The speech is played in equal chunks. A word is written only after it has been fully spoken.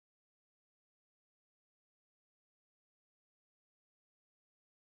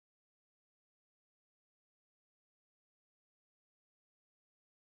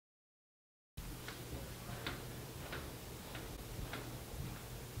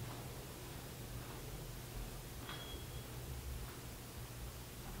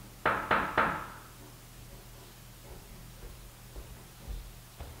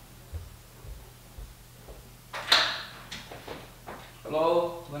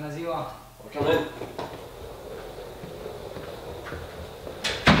Hello. Bună ziua. Come in.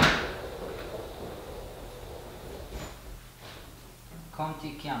 Cum te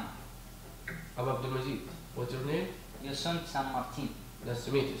cheamă? I'm Abdulmajeed. What's your name? Eu sunt Sanmartean. Nice to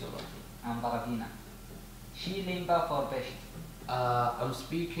meet you, Sanmartean. Am Varadina. Și limba vorbești? I'm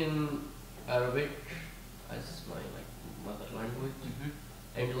speaking Arabic as my mother language,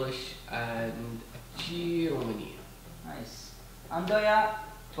 English, and Romanian. Nice. Andoia,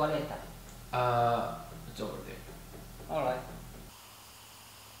 toaleta. It's over there. Alright.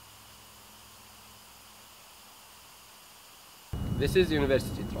 This is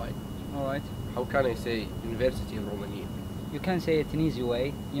university, right? Alright. How can I say university in Romanian? You can say it in easy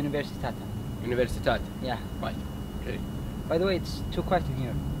way. Universitatea. Universitat. Yeah. Right. Okay. By the way, it's too quiet in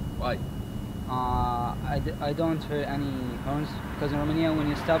here. Why? I don't hear any horns because in Romania when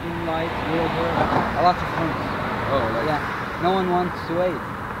you stop in light you will hear a lot of horns. Oh, like, Yeah. No one wants to wait.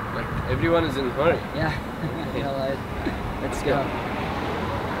 like everyone is in a hurry. Yeah. Alright. Let's go.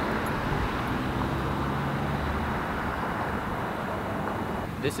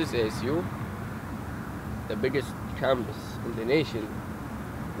 This is ASU, the biggest campus in the nation,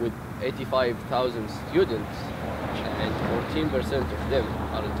 with 85,000 students, and 14% of them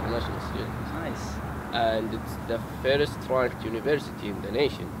are international students. Nice. And it's the first ranked university in the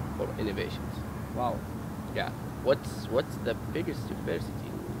nation for innovations. Wow. Yeah. What's the biggest university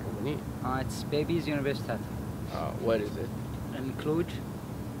in Romania? It's Baby's Universitate. Where is it? In Cluj.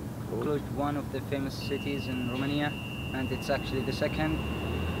 Cluj, one of the famous cities in Romania, and it's actually the second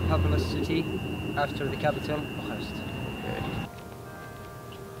populous city after the capital, Bucharest. Okay.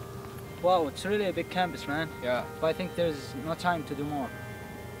 Wow, it's really a big campus, man. Yeah. But I think there's no time to do more.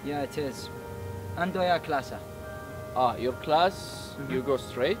 Yeah, it is. Andoia clasa. Your class, you go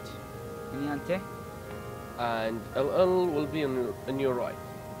straight, Niente? and LL will be on your right.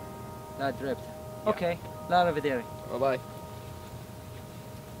 La dreapta. Yeah. Okay, la revedere. Bye-bye.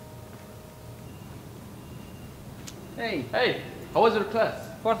 Hey, Hey, how was your class?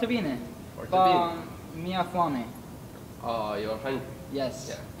 foarte bine. Foarte bine. Mi-a foame. You're hungry. Yes.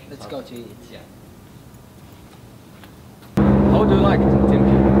 Yeah. Let's go to eat. Yeah. How do you like it in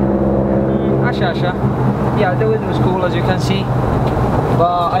Tempe? Asha, Asha. Yeah, the weather is cool as you can see.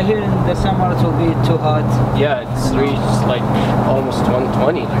 But I hear in the summer it will be too hot. Yeah, it's reached like almost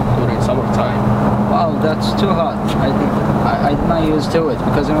 120 like during summertime. Wow, that's too hot. I think I'm not used to it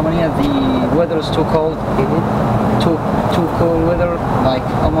because in Romania the weather is too cold. Too cool weather, like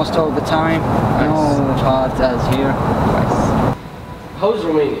almost all the time. Nice. No hot as here. Nice. How's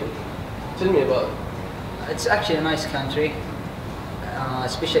Romania? Tell me about it. It's actually a nice country,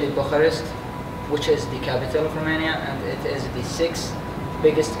 especially Bucharest, which is the capital of Romania, and it is the sixth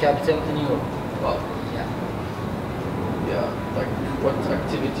biggest capital in Europe. Wow. Yeah. Yeah, like what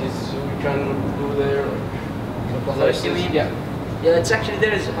activities we can do there? Bucharest, you mean? Yeah. Yeah, it's actually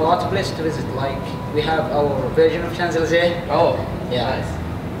there is a lot of places to visit. Like we have our version of Champs-Élysées. Oh, Yeah. nice.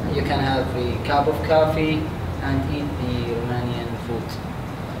 You can have a cup of coffee and eat the Romanian food.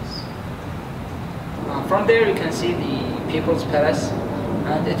 From there you can see the People's Palace,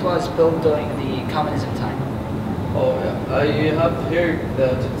 and it was built during the communism time. Oh yeah, I have heard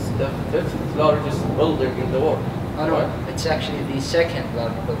that it's the fifth largest building in the world. Oh no, Right? it's actually the second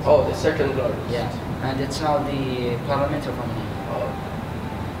largest building. Oh, the second largest. Yeah, and it's now the Parliament of Romania. Oh.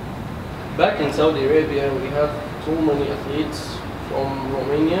 Back in Saudi Arabia, we have too many athletes from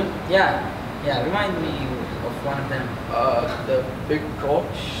Romania. Yeah, remind me of one of them. The big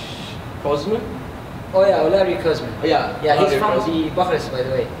coach, Cosme. Oh yeah, Larry Cosme. Yeah, Yeah, he's Larry from Cosme. the Bucharest, by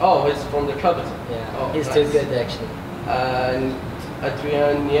the way. Oh, he's from the capital. Yeah, Oh, he's nice. too good actually. And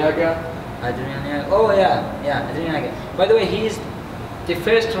Adrian Niaga. Adrian. Oh yeah, Adrian. By the way, he's the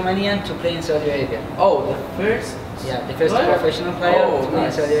first Romanian to play in Saudi Arabia. Oh, the first. Yeah, the first player? professional player Oh, to play in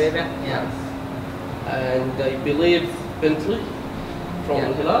nice. Saudi Arabia. Yeah. And I believe Bentley from Yeah.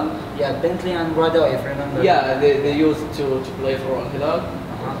 Al Hilal. Yeah, Bentley and Rado, if you remember. Yeah, they used to play for Al Hilal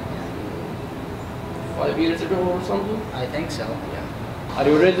Uh-huh. 5 years ago or something. I think so. Yeah. Are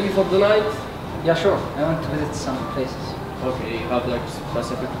you ready for the night? Yeah, sure. I want to visit some places. Okay, you have like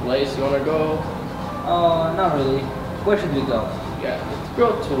specific place you wanna go? Not really. Where should we go? Yeah, let's go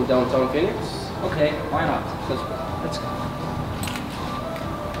to downtown Phoenix. Okay, why not? Let's go. Let's go.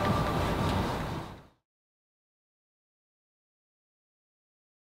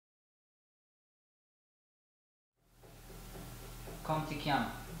 Cum te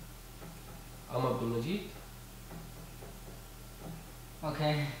cheamă? I'm Abdulmajeed.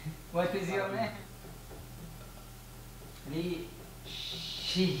 Okay. What is your name?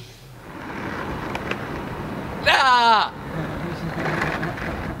 She. Ah!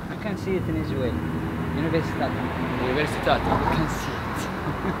 see it in Israel. Universitat. Universitat. You can see it.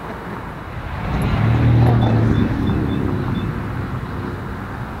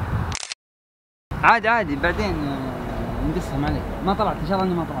 عادي عادي بعدين ندسها ما عليك. ما طلعت ان شاء الله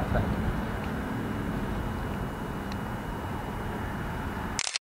اني ما طلعت بعد.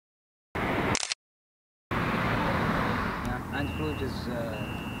 And Cluj is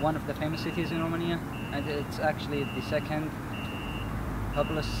one of the famous cities in Romania, and it's actually the second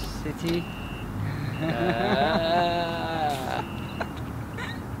populous city.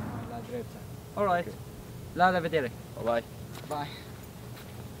 All right. La vedere. Bye. Bye.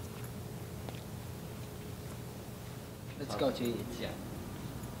 Let's go to eat. Yeah.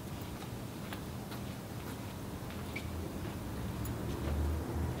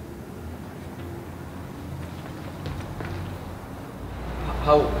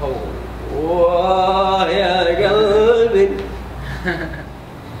 How يا قلبي.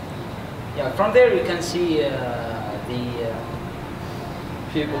 Yeah, from there you can see the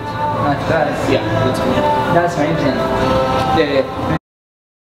people. Not bad. Yeah, that's good. That's amazing. Yeah, yeah.